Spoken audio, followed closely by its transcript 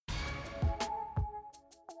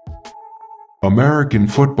American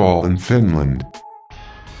football in Finland.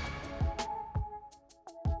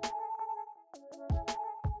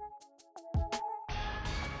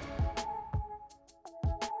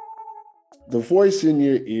 The voice in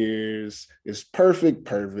your ears is Perfect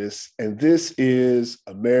Purvis, and this is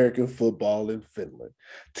American Football in Finland.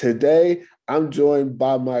 Today, I'm joined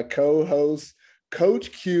by my co-hosts,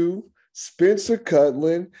 Coach Q, Spencer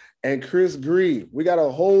Cutlin, and Chris Grieve. We got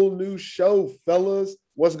a whole new show, fellas.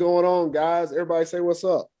 What's going on, guys? Everybody say what's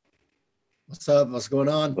up. What's up? What's going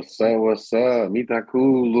on? What's up? What's up?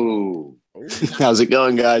 Mitakulu. How's it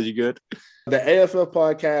going, guys? You good? The AFF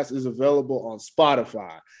podcast is available on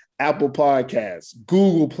Spotify, Apple Podcasts,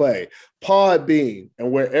 Google Play, Podbean,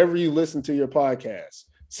 and wherever you listen to your podcasts.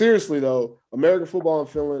 Seriously, though, American Football in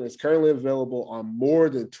Finland is currently available on more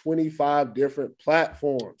than 25 different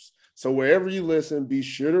platforms. So wherever you listen, be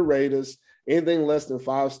sure to rate us. Anything less than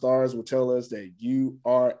 5 stars will tell us that you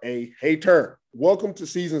are a hater. Welcome to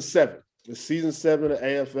Season 7. It's Season 7 of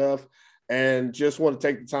AFF, and just want to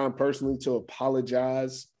take the time personally to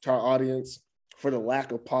apologize to our audience for the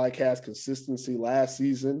lack of podcast consistency last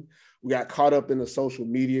season. We got caught up in the social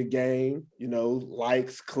media game,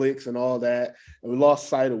 likes, clicks, and all that. And we lost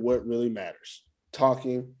sight of what really matters,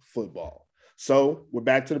 talking football. So we're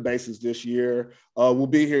back to the basics this year. We'll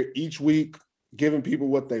be here each week giving people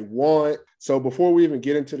what they want. So before we even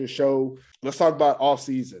get into the show, let's talk about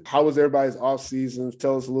off-season. How was everybody's off-season?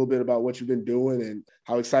 Tell us a little bit about what you've been doing and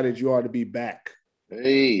how excited you are to be back.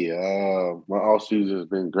 Hey, my off season has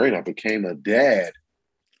been great. I became a dad.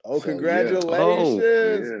 Oh, So, congratulations!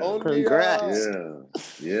 yeah. Congrats!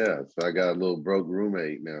 Yeah. So I got a little broke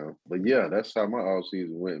roommate now. But yeah, that's how my off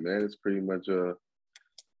season went, man. It's pretty much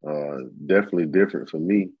definitely different for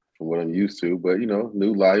me from what I'm used to. But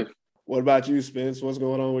new life. What about you, Spence? What's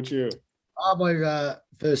going on with you? My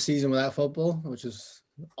first season without football, which is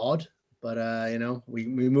odd, but we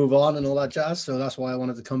move on and all that jazz. So that's why I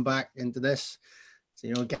wanted to come back into this,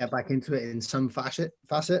 to get back into it in some facet.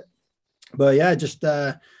 But yeah, just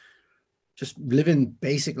living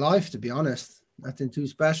basic life, to be honest. Nothing too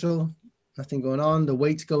special, nothing going on. The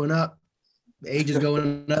weight's going up, the age is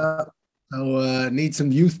going up. So need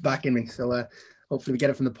some youth back in me. So hopefully we get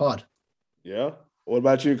it from the pod. Yeah. What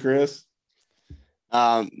about you, Chris?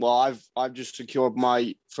 Well, I've just secured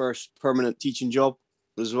my first permanent teaching job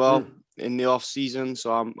as well in the off season.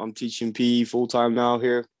 So I'm teaching PE full time now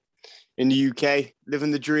here in the UK,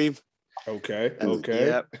 living the dream. Okay.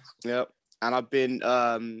 Yep. And I've been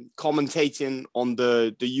commentating on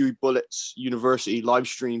the UE Bullets University live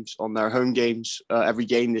streams on their home games, every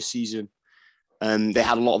game this season. And they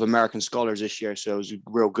had a lot of American scholars this year, so it was a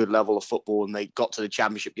real good level of football. And they got to the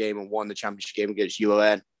championship game and won the championship game against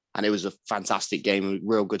UON. And it was a fantastic game, a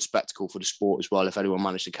real good spectacle for the sport as well. If anyone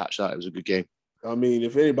managed to catch that, it was a good game. I mean,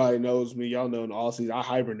 if anybody knows me, y'all know in all season, I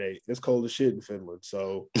hibernate. It's cold as shit in Finland.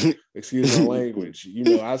 So excuse my language.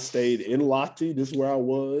 I stayed in Lahti. This is where I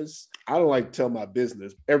was. I don't like to tell my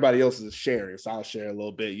business. Everybody else is sharing, so I'll share a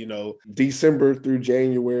little bit. December through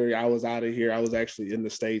January, I was out of here. I was actually in the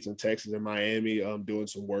States, in Texas and Miami, doing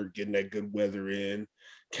some work, getting that good weather in.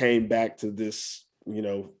 Came back to this,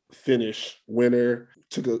 finish winter.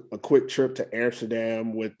 Took a quick trip to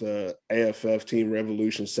Amsterdam with the AFF Team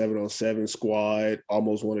Revolution 7-on-7 squad.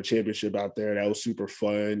 Almost won a championship out there. That was super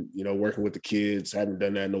fun, working with the kids. Hadn't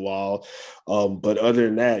done that in a while. But other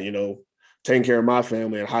than that, taking care of my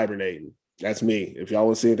family and hibernating. That's me. If y'all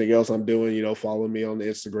want to see anything else I'm doing, follow me on the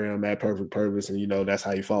Instagram at Perfect Purpose, and that's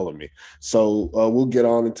how you follow me. So we'll get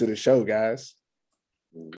on into the show, guys.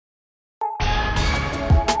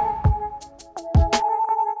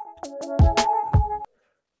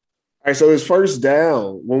 All right, so it's first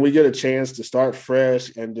down when we get a chance to start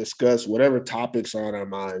fresh and discuss whatever topics are on our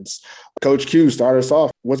minds. Coach Q, start us off.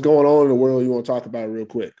 What's going on in the world you want to talk about real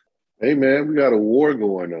quick? Hey, man, we got a war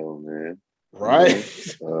going on, man.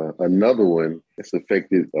 Right. Another one. It's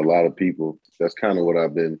affected a lot of people. That's kind of what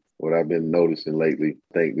I've been noticing lately.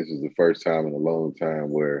 I think this is the first time in a long time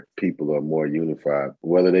where people are more unified.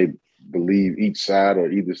 Whether they believe each side or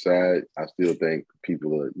either side, I still think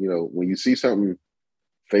people are, when you see something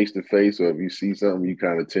face to face, or if you see something, you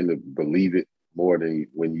kind of tend to believe it more than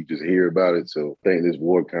when you just hear about it. So I think this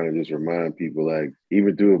war kind of just remind people, like,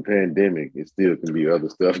 even through a pandemic, it still can be other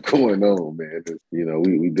stuff going on, man.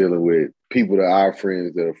 We dealing with people that are our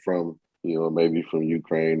friends that are from, maybe from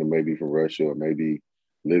Ukraine or maybe from Russia or maybe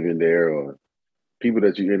living there, or people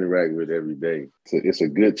that you interact with every day. So it's a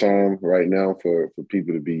good time right now for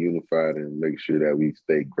people to be unified and make sure that we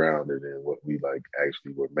stay grounded in what we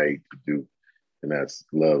actually were made to do. and that's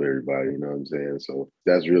love everybody. You know what I'm saying? So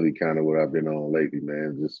that's really kind of what I've been on lately,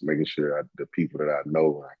 man. Just making sure the people that I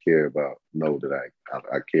know and I care about know that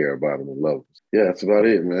I care about them and love them. Yeah, that's about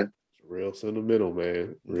it, man. Real sentimental,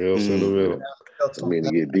 man. Real Mm. sentimental. I mean,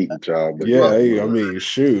 to get deep with y'all, but Yeah, hey, I mean,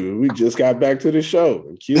 shoot, we just got back to the show,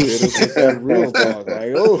 and Q hit us with that real talk.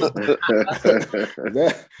 Like, oh,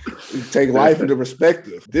 that you take life into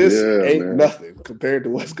perspective. This ain't nothing compared to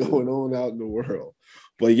what's going on out in the world.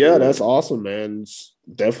 But yeah, that's awesome, man. It's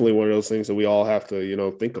definitely one of those things that we all have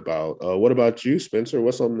to, think about. What about you, Spencer?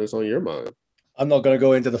 What's something that's on your mind? I'm not going to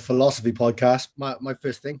go into the philosophy podcast. My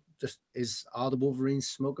first thing just is, are the Wolverines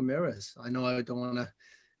smoke and mirrors? I know I don't want to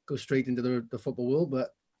go straight into the football world, but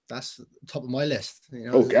that's top of my list.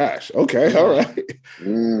 Oh gosh. Okay. All right.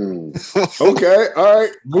 Okay. All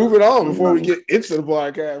right. Moving on before we get into the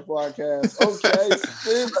podcast. Okay.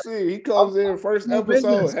 Spencer, he comes in first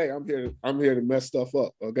episode. Hey, I'm here to mess stuff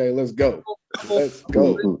up. Okay, let's go. Let's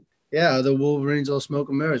go. Yeah, the Wolverines all smoke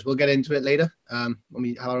and mirrors. We'll get into it later when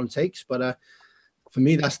we have our own takes. But for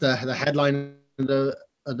me, that's the headline of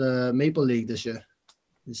the Maple League this year.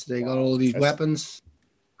 They got all these weapons.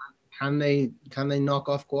 Can they knock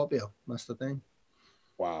off Kuopio? That's the thing.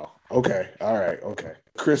 Wow. Okay. All right. Okay.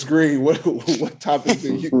 Chris Green, what topic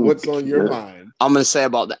what's on your mind? I'm going to say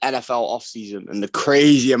about the NFL offseason and the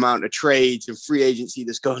crazy amount of trades and free agency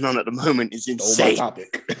that's going on at the moment is insane. Oh, my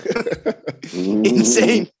topic.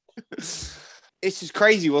 Insane. It's just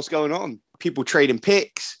crazy what's going on. People trading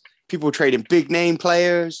picks, people trading big name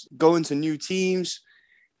players, going to new teams.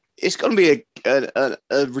 It's going to be a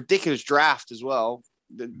ridiculous draft as well.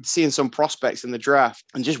 Seeing some prospects in the draft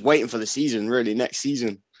and just waiting for the season, really, next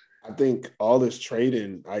season. I think all this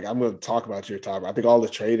trading, like I'm going to talk about your topic. I think all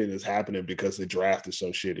this trading is happening because the draft is so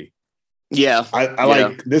shitty. Yeah. I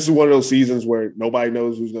like, this is one of those seasons where nobody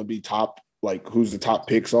knows who's going to be top, like who's the top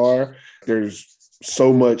picks are. There's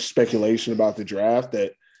so much speculation about the draft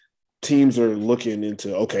that teams are looking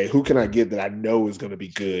into, okay, who can I get that I know is going to be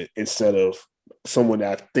good instead of someone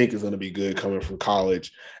that I think is going to be good coming from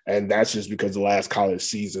college. And that's just because the last college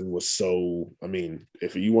season was so, I mean,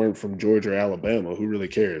 if you weren't from Georgia or Alabama, who really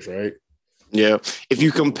cares, right? Yeah. If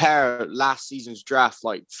you compare last season's draft,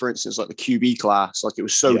 like for instance, like the QB class, like it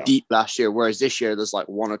was so deep last year, whereas this year there's like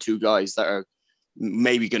one or two guys that are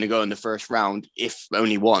maybe going to go in the first round, if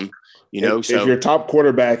only one. So if your top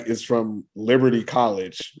quarterback is from Liberty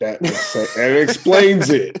College, that explains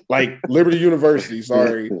it. Like Liberty University,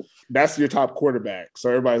 sorry, that's your top quarterback. So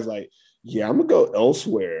everybody's like, yeah, I'm gonna go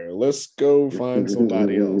elsewhere. Let's go find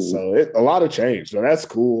somebody else. So a lot of change. So that's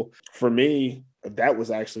cool. For me, that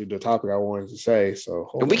was actually the topic I wanted to say. So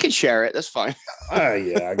we can share it. That's fine.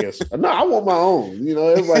 Yeah, I guess. No, I want my own.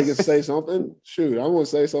 Everybody can say something. Shoot, I want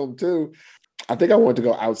to say something too. I think I want to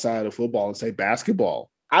go outside of football and say basketball.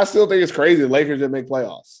 I still think it's crazy the Lakers didn't make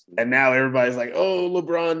playoffs. And now everybody's like, oh,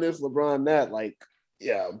 LeBron this, LeBron that. Like,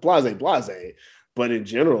 yeah, blase. But in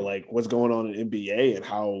general, like what's going on in NBA and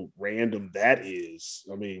how random that is.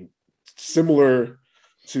 I mean, similar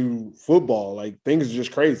to football, like things are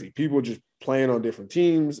just crazy. People just playing on different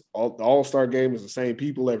teams. The All-Star game is the same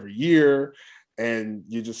people every year. And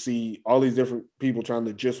you just see all these different people trying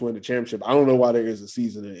to just win the championship. I don't know why there is a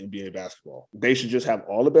season in NBA basketball. They should just have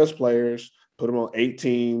all the best players, put them on 8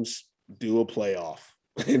 teams, do a playoff,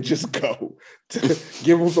 and just go.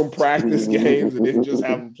 Give them some practice games and then just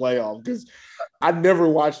have them playoff. Because I never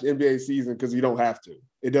watched the NBA season because you don't have to.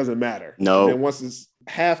 It doesn't matter. No. And then once it's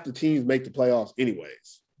half the teams make the playoffs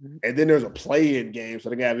anyways. And then there's a play-in game, so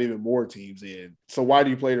they can have even more teams in. So why do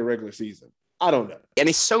you play the regular season? I don't know. And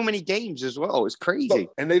it's so many games as well. It's crazy.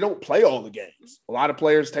 And they don't play all the games. A lot of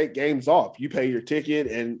players take games off. You pay your ticket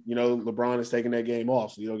and, LeBron is taking that game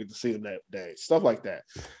off, so you don't get to see him that day. Stuff like that.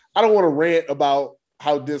 I don't want to rant about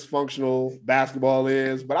how dysfunctional basketball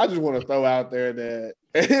is, but I just want to throw out there that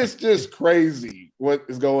it's just crazy what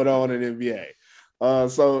is going on in NBA.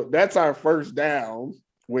 So that's our first down,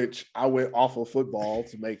 which I went off of football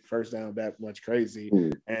to make first down that much crazy.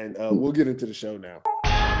 And we'll get into the show now.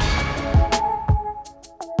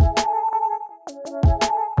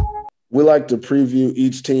 We like to preview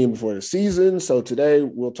each team before the season. So today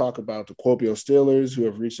we'll talk about the Kuopio Steelers, who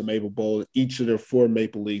have reached the Maple Bowl in each of their 4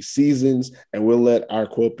 Maple League seasons. And we'll let our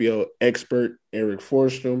Kuopio expert, Eric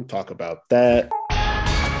Forsstrom, talk about that.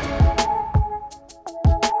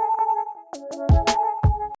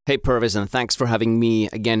 Hey Purvis, and thanks for having me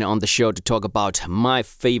again on the show to talk about my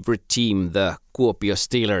favorite team, the Kuopio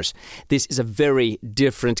Steelers. This is a very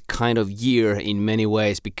different kind of year in many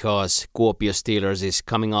ways because Kuopio Steelers is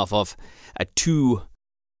coming off of a 2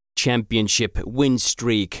 championship win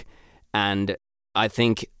streak, and I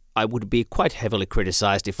think I would be quite heavily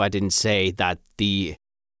criticized if I didn't say that the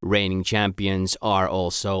reigning champions are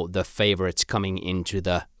also the favorites coming into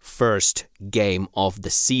the first game of the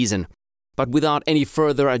season. But without any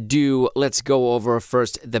further ado, let's go over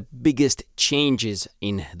first the biggest changes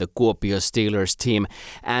in the Kuopio Steelers team.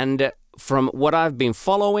 And from what I've been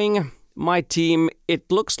following, my team,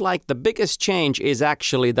 it looks like the biggest change is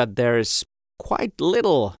actually that there's quite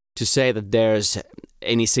little to say that there's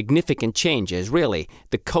any significant changes, really.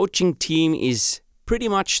 The coaching team is pretty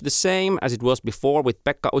much the same as it was before with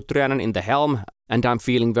Pekka Utriainen in the helm, and I'm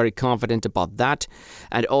feeling very confident about that.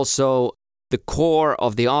 And also, the core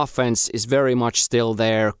of the offense is very much still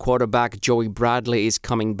there. Quarterback Joey Bradley is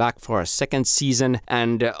coming back for a second season,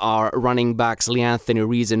 and our running backs Lianthony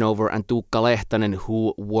Reasonover and Tuukka Lehtonen,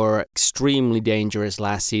 who were extremely dangerous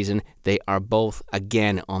last season, they are both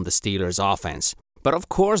again on the Steelers' offense. But of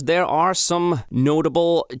course, there are some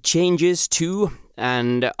notable changes too.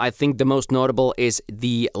 And I think the most notable is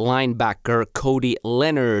the linebacker Cody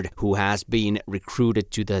Leonard, who has been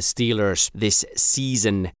recruited to the Steelers this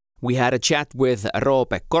season. We had a chat with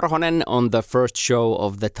Roope Korhonen on the first show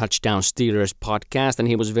of the Touchdown Steelers podcast, and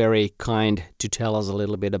he was very kind to tell us a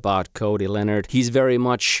little bit about Cody Leonard. He's very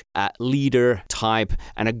much a leader type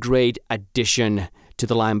and a great addition to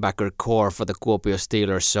the linebacker core for the Kuopio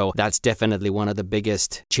Steelers, so that's definitely one of the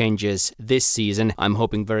biggest changes this season. I'm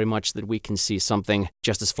hoping very much that we can see something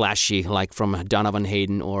just as flashy like from Donovan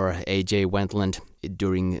Hayden or AJ Wentland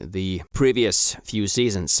during the previous few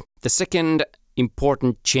seasons. The second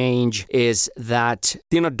important change is that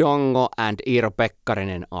Tino Dongo and Iiro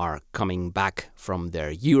Pekkarinen are coming back from their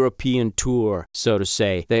European tour, so to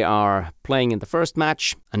say. They are playing in the first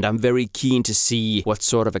match, and I'm very keen to see what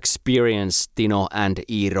sort of experience Tino and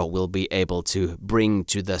Iiro will be able to bring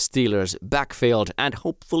to the Steelers' backfield, and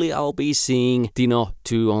hopefully I'll be seeing Tino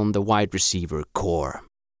too on the wide receiver core.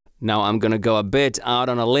 Now I'm gonna go a bit out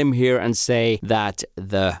on a limb here and say that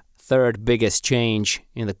the third biggest change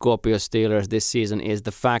in the Kuopio Steelers this season is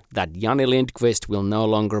the fact that Jani Lindqvist will no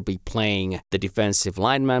longer be playing the defensive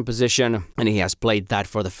lineman position, and he has played that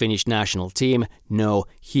for the Finnish national team. No,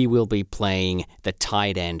 he will be playing the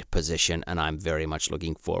tight end position, and I'm very much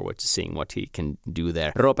looking forward to seeing what he can do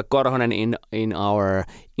there. Roope Korhonen in our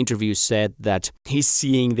interview said that he's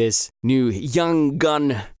seeing this new young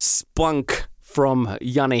gun spunk from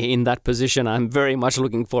Jani in that position. I'm very much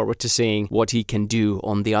looking forward to seeing what he can do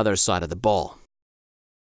on the other side of the ball.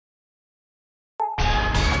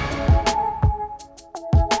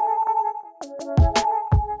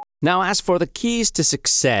 Now, as for the keys to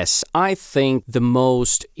success, I think the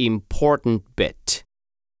most important bit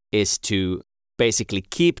is to basically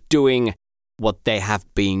keep doing what they have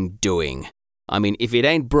been doing. I mean, if it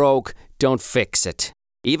ain't broke, don't fix it.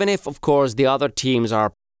 Even if, of course, the other teams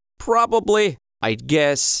are probably, I'd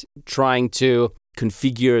guess, trying to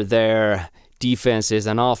configure their defenses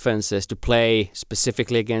and offenses to play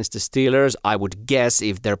specifically against the Steelers, I would guess,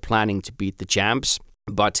 if they're planning to beat the champs.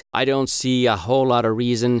 But I don't see a whole lot of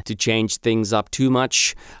reason to change things up too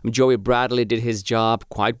much. Joey Bradley did his job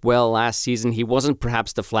quite well last season. He wasn't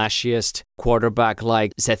perhaps the flashiest quarterback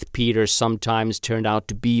like Seth Peters sometimes turned out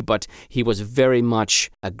to be, but he was very much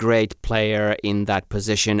a great player in that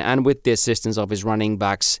position. And with the assistance of his running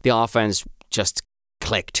backs, the offense just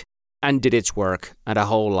clicked and did its work and a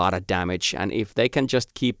whole lot of damage. And if they can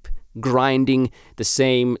just keep grinding the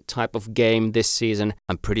same type of game this season,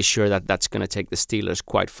 I'm pretty sure that that's going to take the Steelers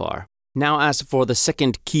quite far. Now, as for the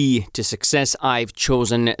second key to success, I've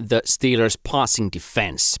chosen the Steelers' passing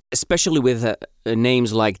defense. Especially with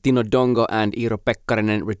names like Tino Dongo and Iiro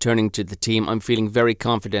Pekkarinen returning to the team, I'm feeling very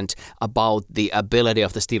confident about the ability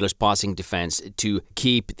of the Steelers' passing defense to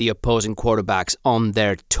keep the opposing quarterbacks on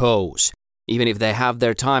their toes. Even if they have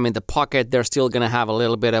their time in the pocket, they're still going to have a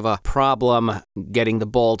little bit of a problem getting the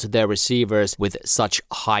ball to their receivers with such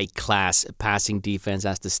high-class passing defense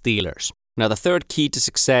as the Steelers. Now, the third key to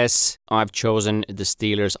success, I've chosen the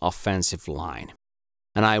Steelers' offensive line.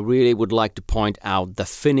 And I really would like to point out the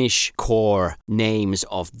Finnish core names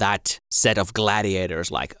of that set of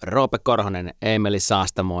gladiators like Roope Korhonen, Emeli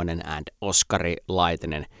Saastamoinen, and Oskari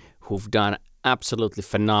Laitinen, who've done absolutely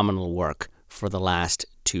phenomenal work for the last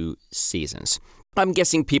 2 seasons. I'm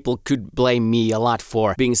guessing people could blame me a lot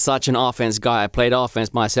for being such an offense guy. I played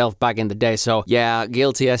offense myself back in the day, so yeah,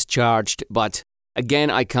 guilty as charged. But again,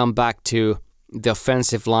 I come back to the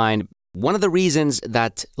offensive line. One of the reasons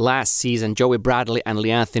that last season Joey Bradley and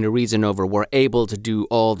Lianthony Reasonover were able to do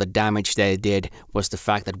all the damage they did was the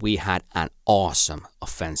fact that we had an awesome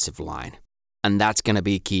offensive line. And that's going to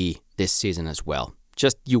be key this season as well.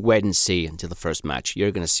 Just you wait and see until the first match.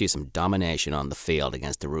 You're going to see some domination on the field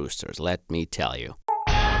against the Roosters, let me tell you.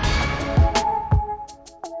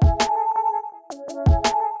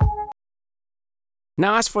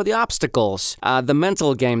 Now, as for the obstacles, the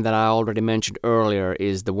mental game that I already mentioned earlier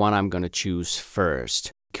is the one I'm going to choose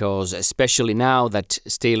first. Because especially now that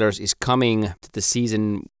Steelers is coming to the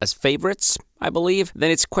season as favorites, I believe, then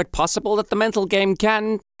it's quite possible that the mental game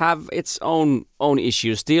can have its own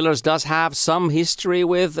issues. Steelers does have some history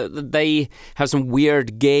with, they have some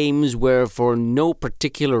weird games where for no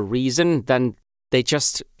particular reason, then they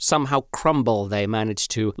just somehow crumble. They manage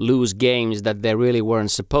to lose games that they really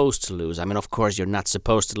weren't supposed to lose. I mean, of course, you're not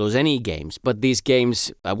supposed to lose any games, but these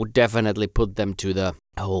games, I would definitely put them to the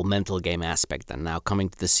whole mental game aspect. And now coming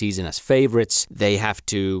to the season as favorites, they have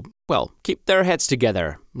to, well, keep their heads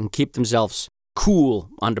together and keep themselves cool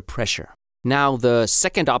under pressure. Now, the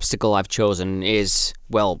second obstacle I've chosen is,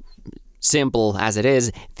 well, simple as it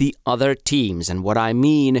is, the other teams. And what I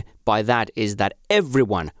mean by that is that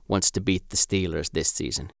everyone wants to beat the Steelers this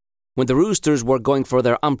season. When the Roosters were going for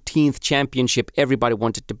their umpteenth championship, everybody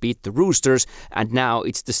wanted to beat the Roosters, and now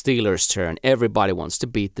it's the Steelers' turn. Everybody wants to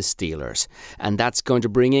beat the Steelers. And that's going to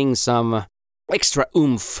bring in some extra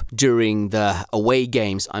oomph during the away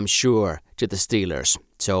games, I'm sure, to the Steelers.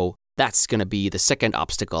 So that's going to be the second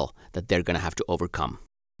obstacle that they're going to have to overcome.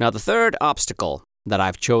 Now, the third obstacle that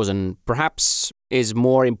I've chosen perhaps is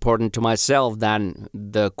more important to myself than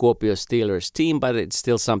the Kuopio Steelers team, but it's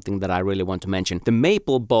still something that I really want to mention. The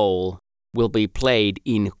Maple Bowl will be played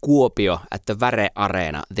in Kuopio at the Väre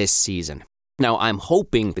Arena this season. Now, I'm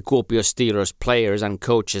hoping the Kuopio Steelers players and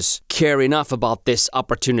coaches care enough about this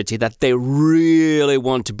opportunity that they really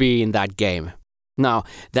want to be in that game. Now,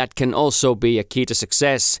 that can also be a key to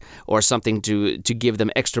success or something to give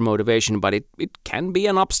them extra motivation, but it can be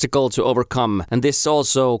an obstacle to overcome. And this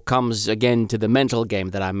also comes again to the mental game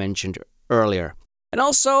that I mentioned earlier. And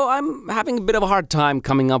also, I'm having a bit of a hard time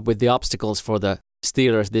coming up with the obstacles for the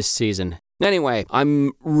Steelers this season. Anyway,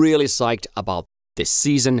 I'm really psyched about this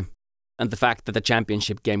season and the fact that the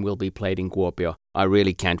championship game will be played in Kuopio. I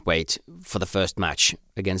really can't wait for the first match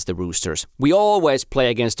against the Roosters. We always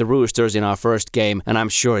play against the Roosters in our first game, and I'm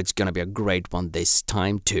sure it's going to be a great one this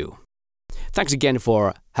time too. Thanks again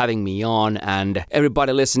for having me on, and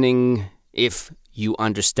everybody listening, if you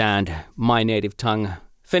understand my native tongue,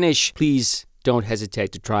 Finnish, please don't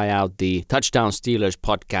hesitate to try out the Touchdown Steelers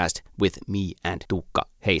podcast with me and Tuukka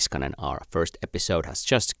Heiskanen. Our first episode has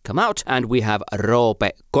just come out, and we have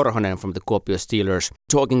Roope Korhonen from the Kuopio Steelers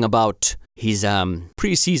talking about his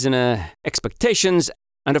preseason expectations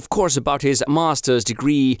and, of course, about his master's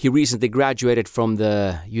degree. He recently graduated from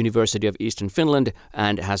the University of Eastern Finland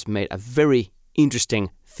and has made a very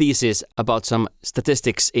interesting thesis about some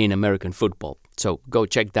statistics in American football. So go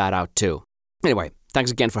check that out too. Anyway,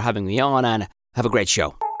 thanks again for having me on, and have a great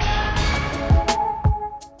show.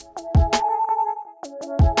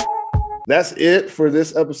 That's it for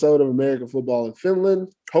this episode of American Football in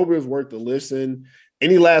Finland. Hope it was worth the listen.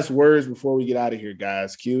 Any last words before we get out of here,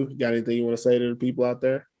 guys? Q, you got anything you want to say to the people out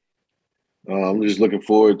there? I'm just looking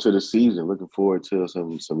forward to the season. Looking forward to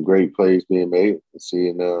some great plays being made.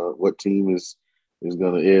 Seeing what team is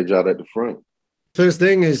going to edge out at the front. First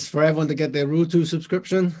thing is for everyone to get their Ruutu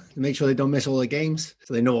subscription to make sure they don't miss all the games,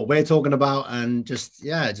 so they know what we're talking about, and just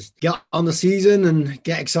get on the season and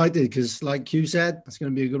get excited because, like Q said, it's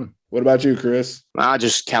going to be a good one. What about you, Chris? I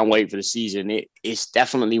just can't wait for the season. It's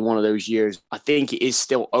definitely one of those years. I think it is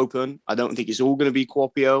still open. I don't think it's all going to be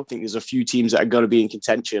Kuopio. I think there's a few teams that are going to be in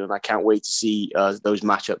contention, and I can't wait to see those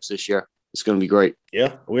matchups this year. It's going to be great.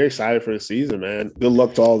 Yeah, we're excited for the season, man. Good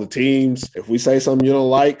luck to all the teams. If we say something you don't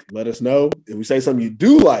like, let us know. If we say something you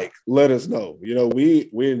do like, let us know. You know, we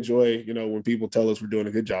enjoy, when people tell us we're doing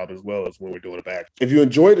a good job as well as when we're doing it back. If you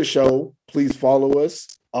enjoy the show, please follow us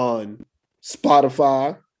on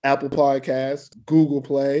Spotify, Apple Podcasts, Google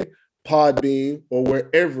Play, Podbean, or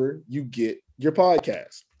wherever you get your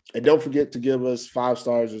podcasts. And don't forget to give us 5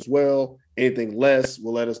 stars as well. Anything less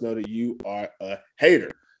will let us know that you are a hater.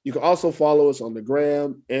 You can also follow us on the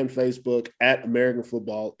Gram and Facebook at American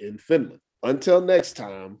Football in Finland. Until next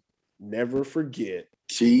time, never forget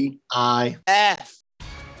F.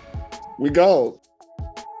 We go.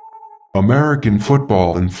 American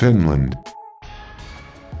Football in Finland.